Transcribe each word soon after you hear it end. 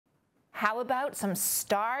How about some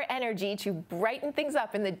star energy to brighten things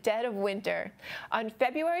up in the dead of winter? On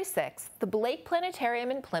February 6th, the Blake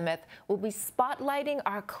Planetarium in Plymouth will be spotlighting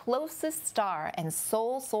our closest star and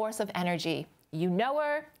sole source of energy. You know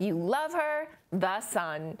her, you love her, the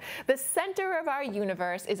sun. The center of our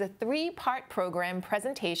universe is a three-part program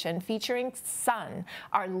presentation featuring Sun,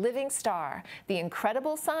 our living star, the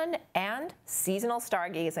incredible sun, and seasonal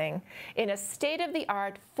stargazing. In a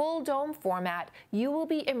state-of-the-art full dome format, you will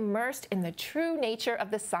be immersed in the true nature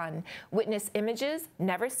of the sun, witness images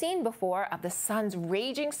never seen before of the sun's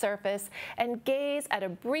raging surface, and gaze at a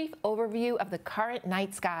brief overview of the current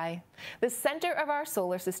night sky. The center of our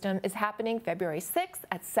solar system is happening February 6th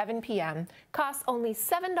at 7 p.m. Costs only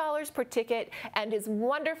 $7 per ticket and is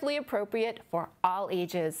wonderfully appropriate for all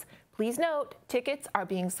ages. Please note, tickets are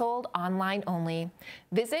being sold online only.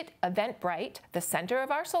 Visit Eventbrite, the center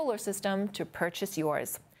of our solar system, to purchase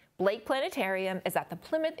yours. Blake Planetarium is at the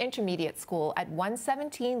Plymouth Intermediate School at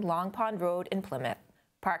 117 Long Pond Road in Plymouth.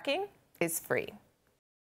 Parking is free.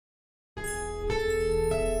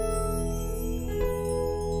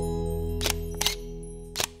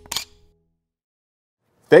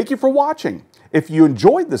 Thank you for watching. If you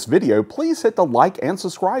enjoyed this video, please hit the like and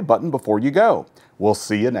subscribe button before you go. We'll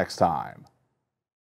see you next time.